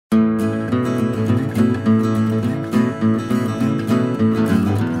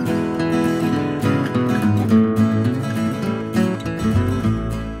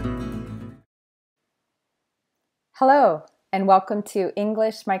Hello, and welcome to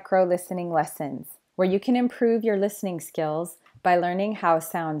English Micro Listening Lessons, where you can improve your listening skills by learning how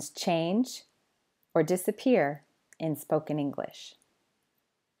sounds change or disappear in spoken English.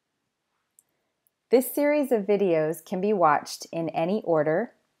 This series of videos can be watched in any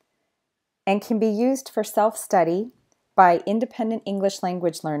order and can be used for self-study by independent English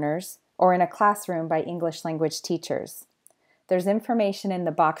language learners or in a classroom by English language teachers. There's information in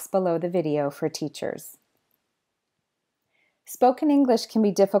the box below the video for teachers. Spoken English can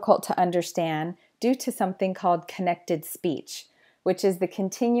be difficult to understand due to something called connected speech, which is the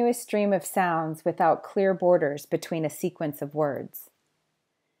continuous stream of sounds without clear borders between a sequence of words.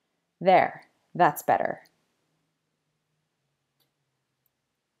 There, that's better.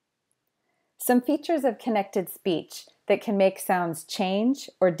 Some features of connected speech that can make sounds change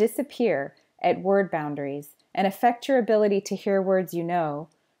or disappear at word boundaries and affect your ability to hear words you know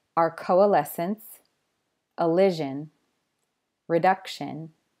are coalescence, elision, reduction,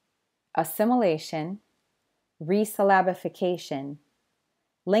 assimilation, resyllabification,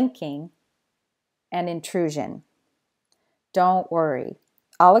 linking, and intrusion. Don't worry,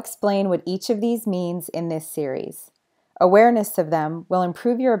 I'll explain what each of these means in this series. Awareness of them will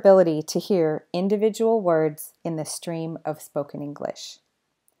improve your ability to hear individual words in the stream of spoken English.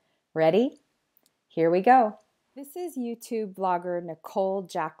 Ready? Here we go. This is YouTube blogger Nicole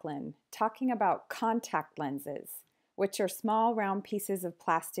Jacqueline talking about contact lenses, which are small round pieces of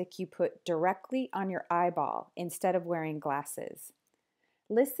plastic you put directly on your eyeball instead of wearing glasses.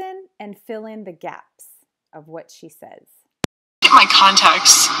 Listen and fill in the gaps of what she says. Get my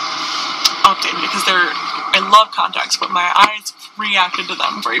contacts updated because I love contacts, but my eyes reacted to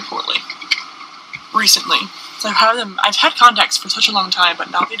them very poorly recently. So I've had contacts for such a long time, but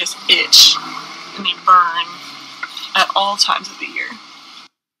now they just itch and they burn at all times of the year.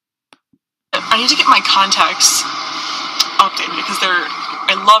 I need to get my contacts updated because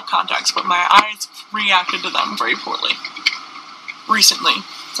I love contacts, but my eyes reacted to them very poorly recently.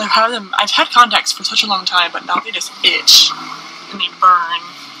 So I've had contacts for such a long time, but now they just itch and they burn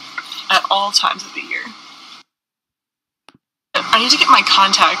at all times of the year. I need to get my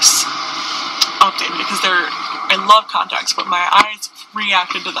contacts updated because I love contacts, but my eyes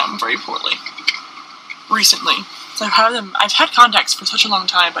reacted to them very poorly recently. So I've had contacts for such a long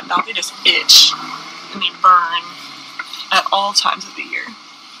time, but now they just itch and they burn at all times of the year.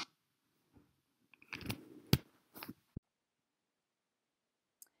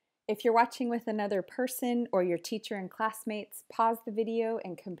 If you're watching with another person or your teacher and classmates, pause the video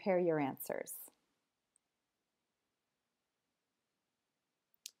and compare your answers.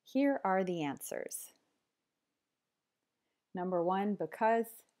 Here are the answers. Number 1, because.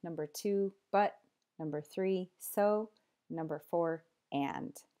 Number 2, but. Number 3, so. Number 4,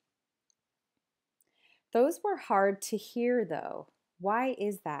 and. Those were hard to hear though. Why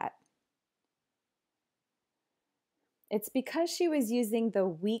is that? It's because she was using the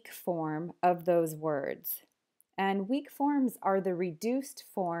weak form of those words. And weak forms are the reduced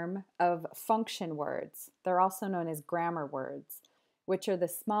form of function words. They're also known as grammar words, which are the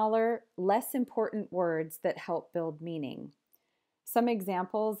smaller, less important words that help build meaning. Some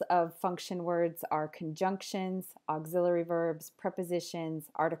examples of function words are conjunctions, auxiliary verbs, prepositions,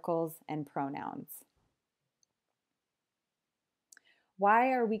 articles, and pronouns.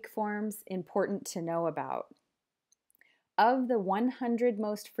 Why are weak forms important to know about? Of the 100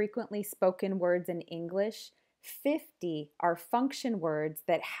 most frequently spoken words in English, 50 are function words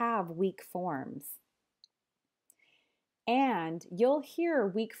that have weak forms. And you'll hear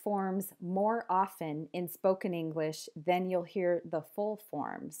weak forms more often in spoken English than you'll hear the full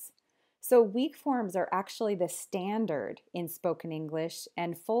forms. So weak forms are actually the standard in spoken English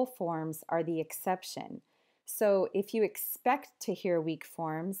and full forms are the exception. So if you expect to hear weak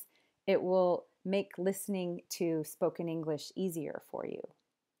forms, it will make listening to spoken English easier for you.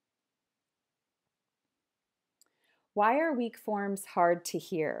 Why are weak forms hard to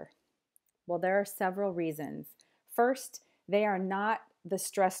hear? Well, there are several reasons. First, they are not the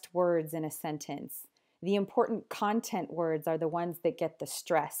stressed words in a sentence. The important content words are the ones that get the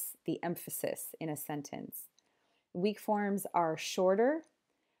stress, the emphasis in a sentence. Weak forms are shorter,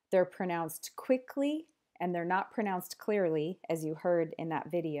 they're pronounced quickly, and they're not pronounced clearly, as you heard in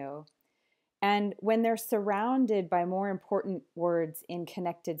that video. And when they're surrounded by more important words in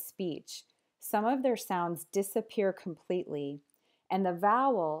connected speech, some of their sounds disappear completely, and the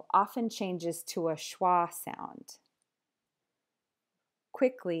vowel often changes to a schwa sound.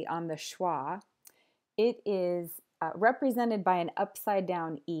 Quickly on the schwa, it is represented by an upside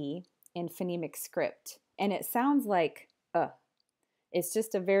down E in phonemic script, and it sounds like It's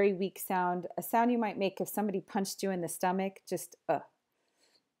just a very weak sound, a sound you might make if somebody punched you in the stomach, just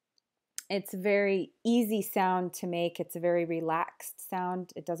It's a very easy sound to make. It's a very relaxed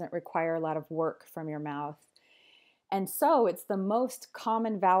sound. It doesn't require a lot of work from your mouth. And so it's the most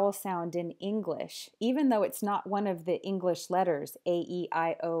common vowel sound in English, even though it's not one of the English letters, A, E,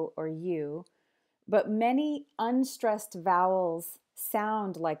 I, O, or U. But many unstressed vowels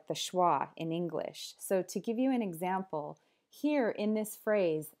sound like the schwa in English. So to give you an example, here in this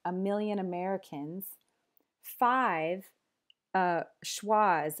phrase, a million Americans, 5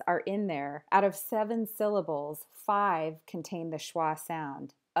 schwas are in there. Out of 7 syllables, 5 contain the schwa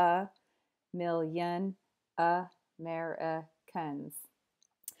sound. A million Americans.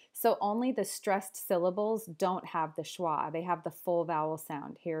 So only the stressed syllables don't have the schwa. They have the full vowel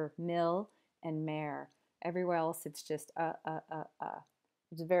sound. Here, mil and mer. Everywhere else, it's just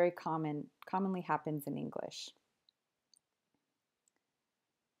It's very commonly happens in English.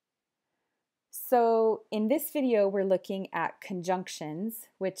 So in this video, we're looking at conjunctions,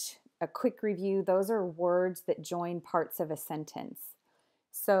 which, a quick review, those are words that join parts of a sentence.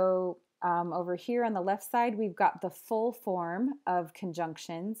 So over here on the left side, we've got the full form of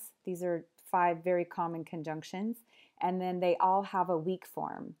conjunctions. These are 5 very common conjunctions, and then they all have a weak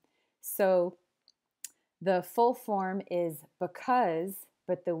form. So the full form is because,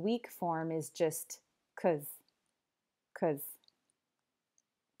 but the weak form is just 'cause.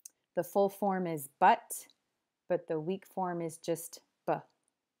 The full form is but the weak form is just b.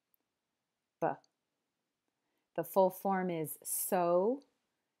 The full form is so,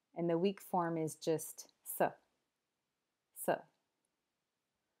 and the weak form is just s.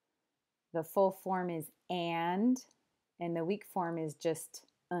 The full form is and the weak form is just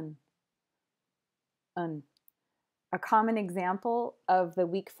un. A common example of the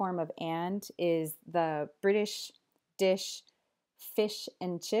weak form of and is the British dish fish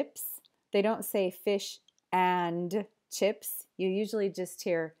and chips. They don't say fish and chips. You usually just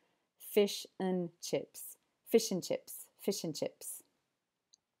hear fish and chips, fish and chips, fish and chips.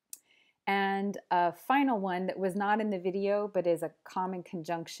 And a final one that was not in the video but is a common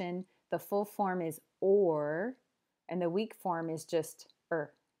conjunction. The full form is or, and the weak form is just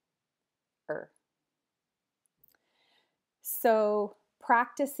er. So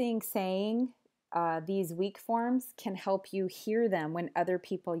practicing saying these weak forms can help you hear them when other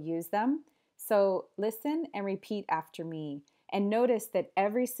people use them. So listen and repeat after me. And notice that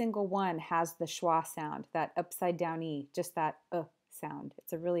every single one has the schwa sound, that upside down E, just that sound.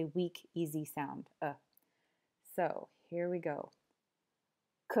 It's a really weak, easy sound. So here we go.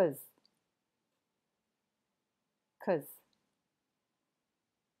 'Cause. B. S.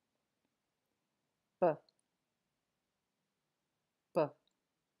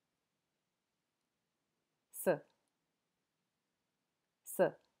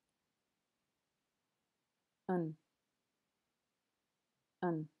 Un.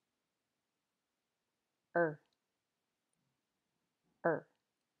 Er.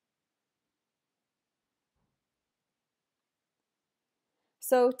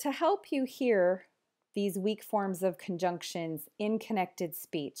 So to help you hear these weak forms of conjunctions in connected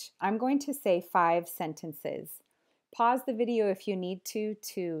speech, I'm going to say 5 sentences. Pause the video if you need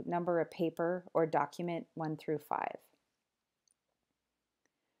to number a paper or document 1 through 5.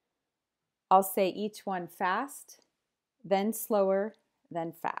 I'll say each one fast, then slower,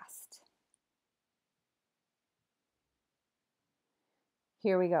 then fast.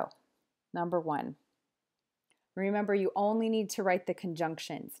 Here we go. Number 1. Remember, you only need to write the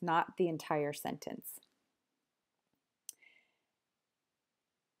conjunctions, not the entire sentence.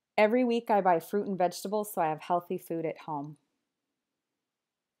 Every week I buy fruit and vegetables so I have healthy food at home.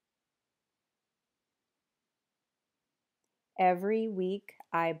 Every week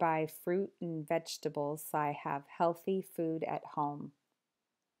I buy fruit and vegetables so I have healthy food at home.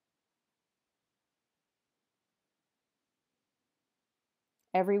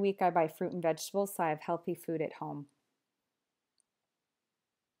 Every week I buy fruit and vegetables so I have healthy food at home.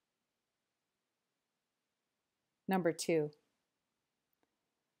 Number 2.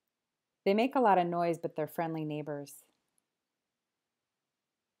 They make a lot of noise, but they're friendly neighbors.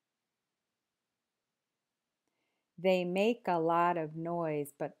 They make a lot of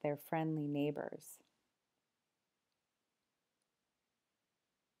noise, but they're friendly neighbors.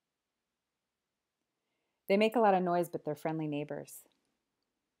 They make a lot of noise, but they're friendly neighbors.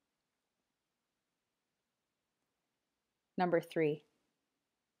 Number 3.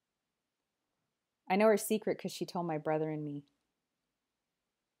 I know her secret because she told my brother and me.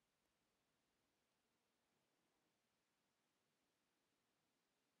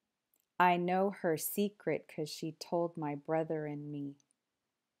 I know her secret because she told my brother and me.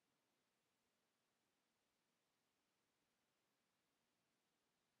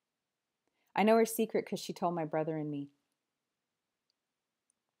 I know her secret because she told my brother and me.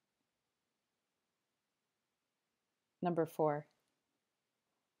 Number 4.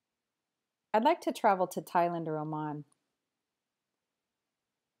 I'd like to travel to Thailand or Oman.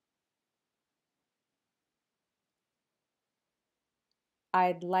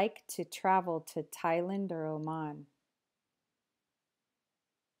 I'd like to travel to Thailand or Oman.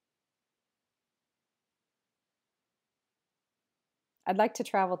 I'd like to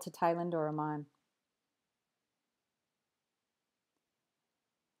travel to Thailand or Oman.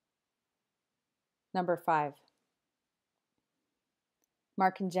 Number 5.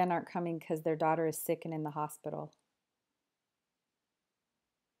 Mark and Jen aren't coming because their daughter is sick and in the hospital.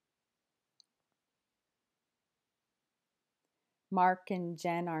 Mark and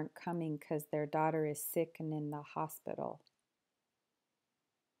Jen aren't coming because their daughter is sick and in the hospital.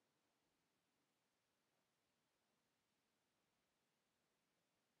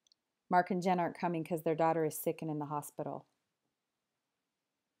 Mark and Jen aren't coming because their daughter is sick and in the hospital.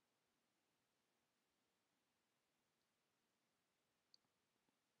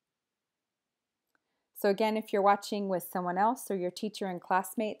 So again, if you're watching with someone else or your teacher and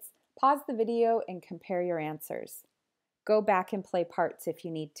classmates, pause the video and compare your answers. Go back and play parts if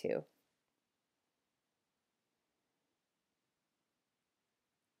you need to.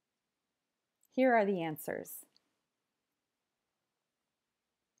 Here are the answers.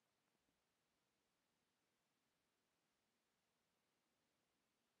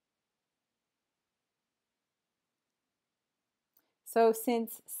 So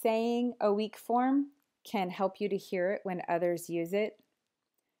since saying a weak form can help you to hear it when others use it,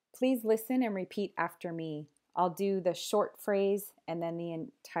 please listen and repeat after me. I'll do the short phrase and then the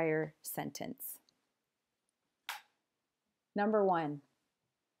entire sentence. Number 1,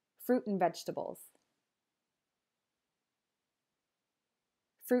 fruit and vegetables.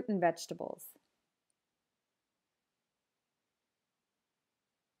 Fruit and vegetables.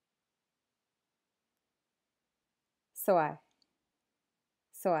 Soy.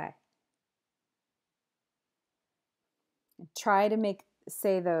 Soy. Try to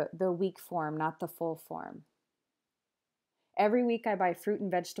say the weak form, not the full form. Every week I buy fruit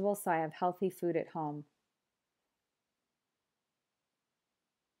and vegetables so I have healthy food at home.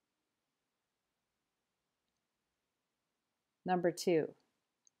 Number 2,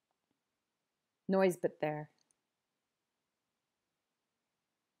 noise but there.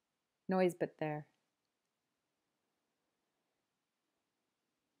 Noise but there.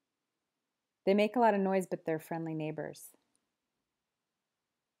 They make a lot of noise but they're friendly neighbors.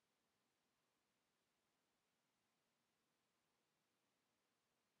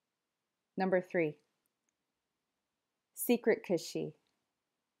 Number 3, secret cushy.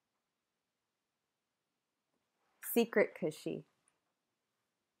 Secret cushy.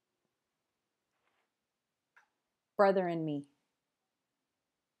 Brother and me.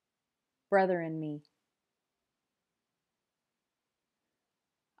 Brother and me.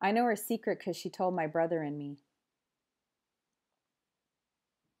 I know her secret because she told my brother and me.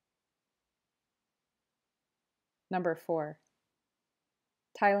 Number 4,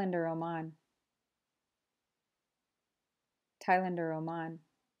 Thailand or Oman. Thailand or Oman.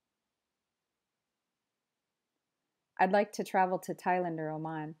 I'd like to travel to Thailand or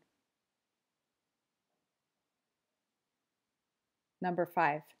Oman. Number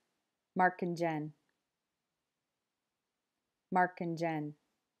 5, Mark and Jen. Mark and Jen.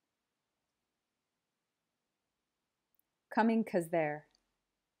 Coming 'cause they're.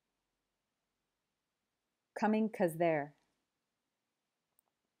 Coming 'cause they're.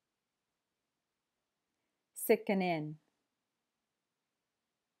 Sick and in.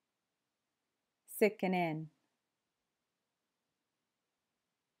 Sick and in.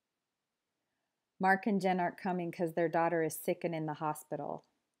 Mark and Jen aren't coming 'cause their daughter is sick and in the hospital.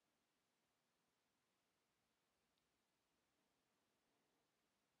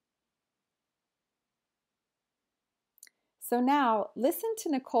 So now listen to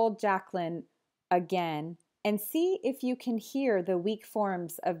Nicole Jacqueline again and see if you can hear the weak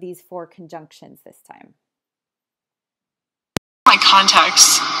forms of these 4 conjunctions this time. My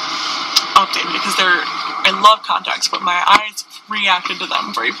contacts updated because I love contacts, but my eyes reacted to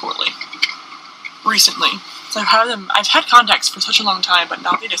them very poorly recently. So I've had contacts for such a long time, but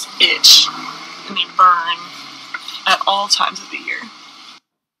now they just itch and they burn at all times of the year.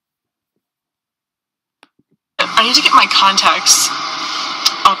 I need to get my contacts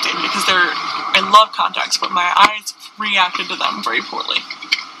updated because I love contacts, but my eyes reacted to them very poorly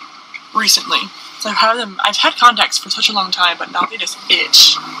recently. So I've had contacts for such a long time, but now they just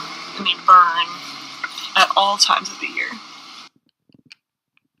itch and they burn at all times of the year.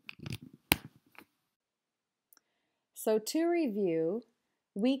 So to review,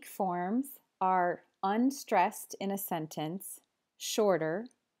 weak forms are unstressed in a sentence, shorter,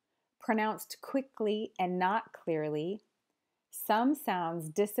 pronounced quickly and not clearly. Some sounds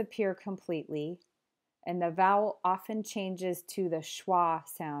disappear completely, and the vowel often changes to the schwa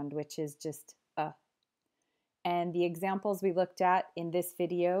sound, which is just a. And the examples we looked at in this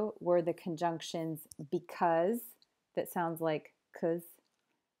video were the conjunctions because, that sounds like cuz,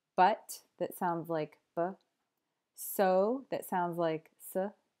 but, that sounds like b, so, that sounds like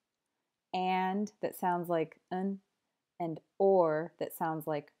s, and, that sounds like n, and or, that sounds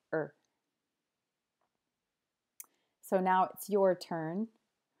like So now it's your turn.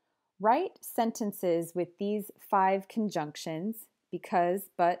 Write sentences with these 5 conjunctions, because,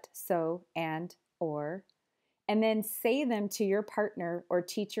 but, so, and, or, and then say them to your partner or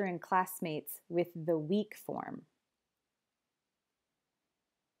teacher and classmates with the weak form.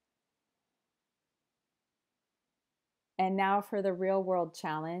 And now for the real world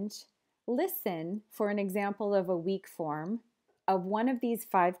challenge. Listen for an example of a weak form of one of these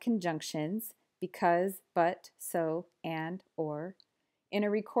 5 conjunctions, because, but, so, and, or, in a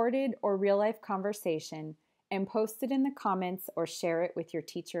recorded or real life conversation, and post it in the comments or share it with your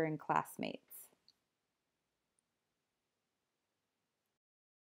teacher and classmates.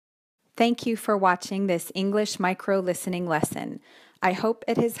 Thank you for watching this English micro listening lesson. I hope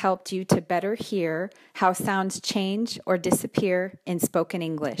it has helped you to better hear how sounds change or disappear in spoken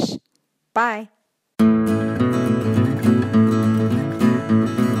English. Bye.